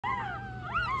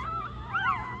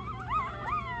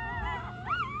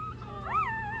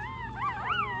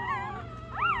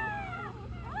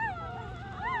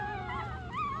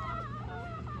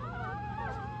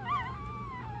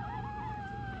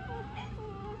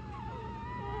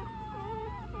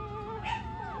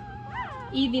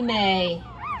Evie May.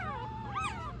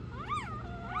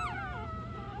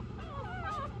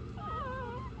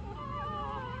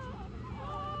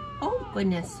 Oh,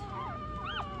 goodness.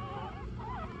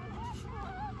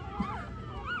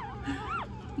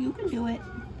 You can do it.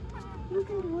 You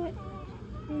can do it.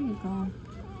 There you go.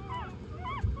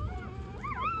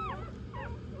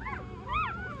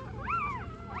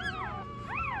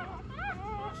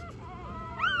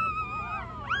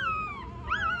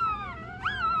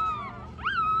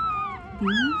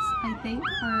 These, I think,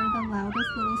 are the loudest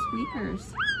little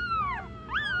squeakers.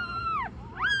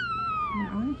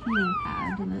 They're on a heating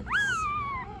pad and it's,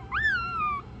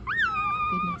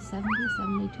 goodness, 70,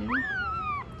 72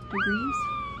 degrees.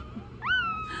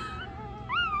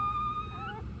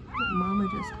 Mama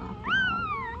just hopped out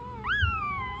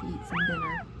to eat some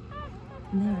dinner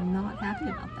and they are not happy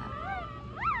about that.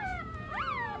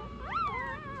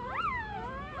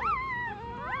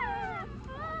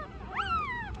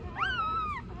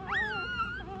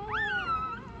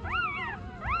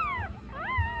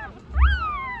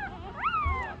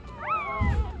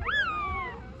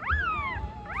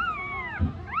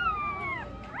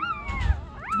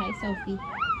 Hi, Sophie.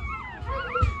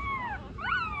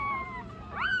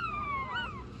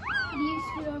 Can you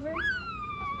scoot over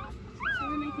so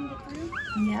then I can get through?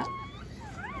 Yep.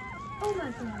 Oh my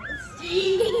goodness.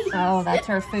 Oh, that's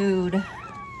her food. Can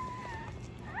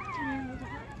I hold it up?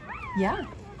 Yeah.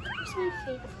 Where's my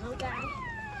favorite little guy?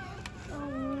 Oh,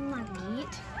 my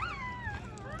meat.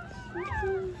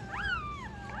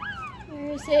 Where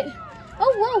is it?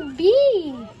 Oh, whoa,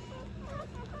 bee!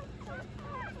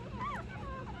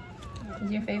 Is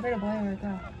your favorite a boy or a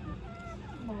girl?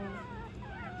 Boy.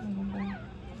 Oh, boy.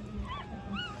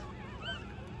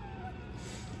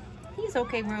 He's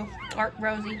okay,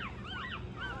 Rosie.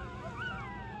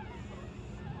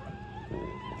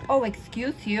 Oh,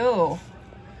 excuse you.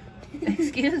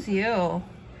 Excuse you.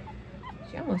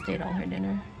 She almost ate all her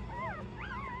dinner.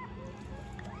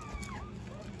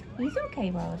 He's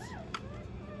okay, Rose.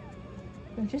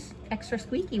 They're just extra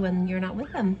squeaky when you're not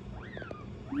with them.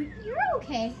 You're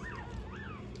okay.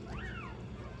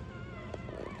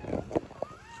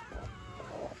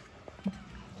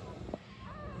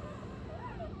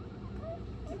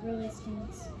 It really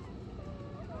stinks.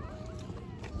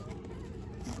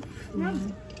 Yeah.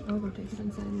 I'll go take it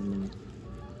inside in a minute.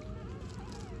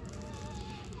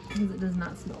 Because it does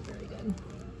not smell very good.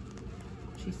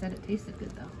 She said it tasted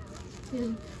good though.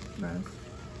 Good. Rose.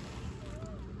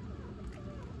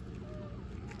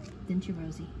 Didn't you,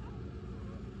 Rosie?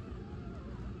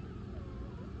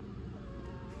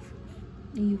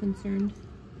 Are you concerned?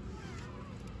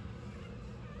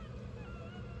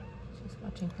 She's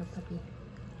watching her puppy.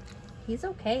 He's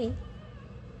okay.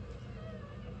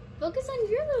 Focus on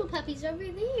your little puppies over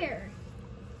there.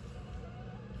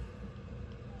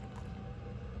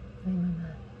 Hi,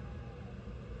 Mama.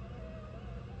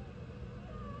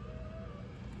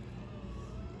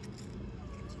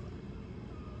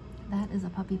 That is a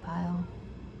puppy pile.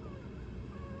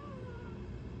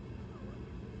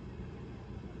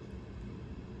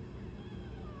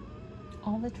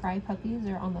 All the tri puppies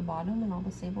are on the bottom and all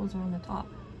the sables are on the top.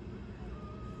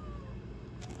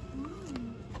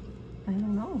 I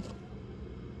don't know.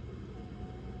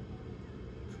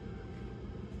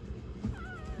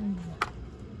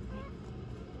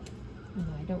 No,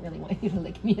 I don't really want you to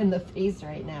lick me in the face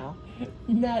right now.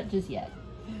 Not just yet.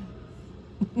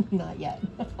 Not yet.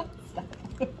 Stop.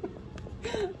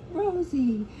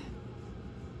 Rosie.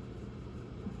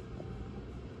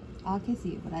 I'll kiss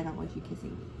you, but I don't want you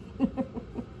kissing me.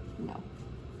 No.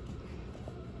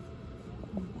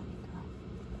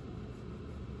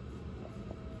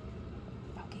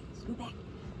 Okay, scoot back.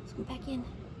 Scoot back in.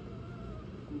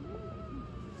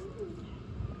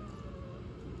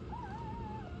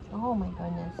 Oh my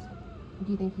goodness.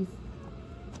 Do you think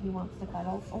he wants to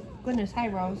cuddle? Oh goodness, hi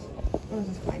Rose. Rose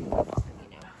is climbing up on me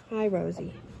now. Hi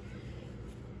Rosie.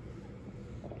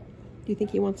 Do you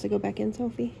think he wants to go back in,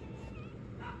 Sophie?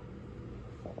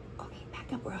 Okay,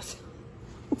 back up, Rose.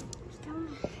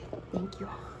 Thank you.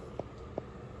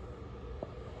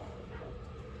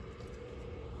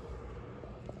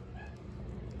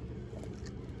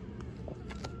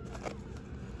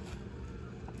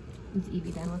 Is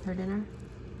Evie done with her dinner?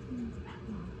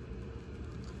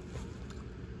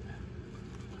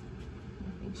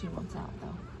 I think she wants out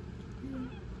though.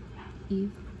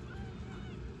 Eve?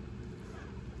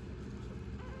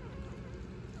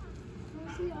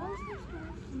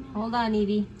 Hold on,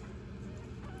 Evie.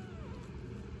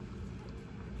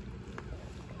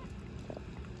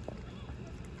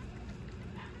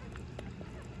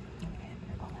 Okay, I'm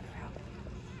gonna go let her out.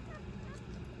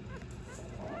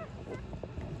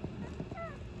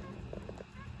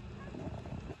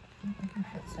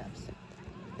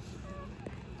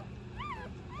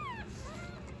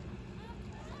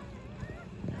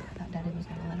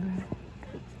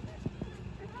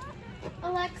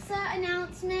 Alexa,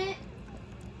 announcement.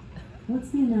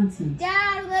 What's the announcement?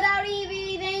 Dad, let out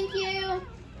Evie. Thank you.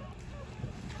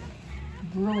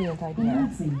 Brilliant idea.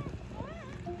 Announcing.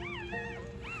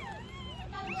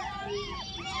 Dad, let out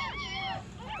Evie. Thank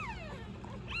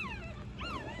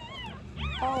you.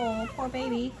 Oh, poor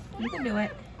baby. You can do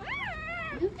it.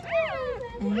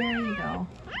 There you go.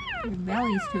 Your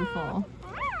belly's too full.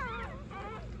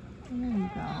 There you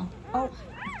go. Oh.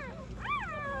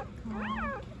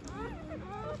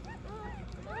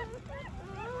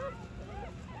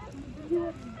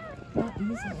 Not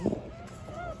easily.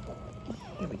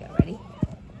 Here we go. Ready?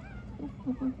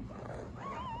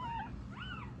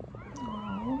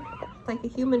 Oh, like a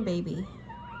human baby.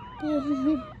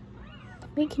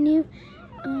 Wait, can you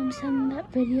send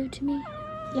that video to me?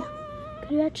 Yeah.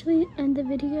 Could you actually end the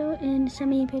video and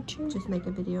send me a picture? Just make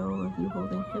a video of you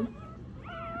holding him.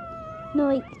 No,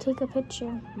 like take a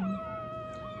picture.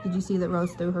 Did you see that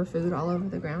Rose threw her food all over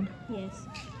the ground? Yes.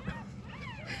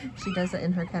 She does it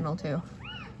in her kennel too.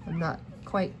 I'm not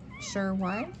quite sure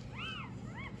why.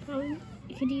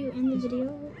 Could you end the video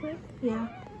real quick? Yeah.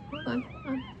 Hold on.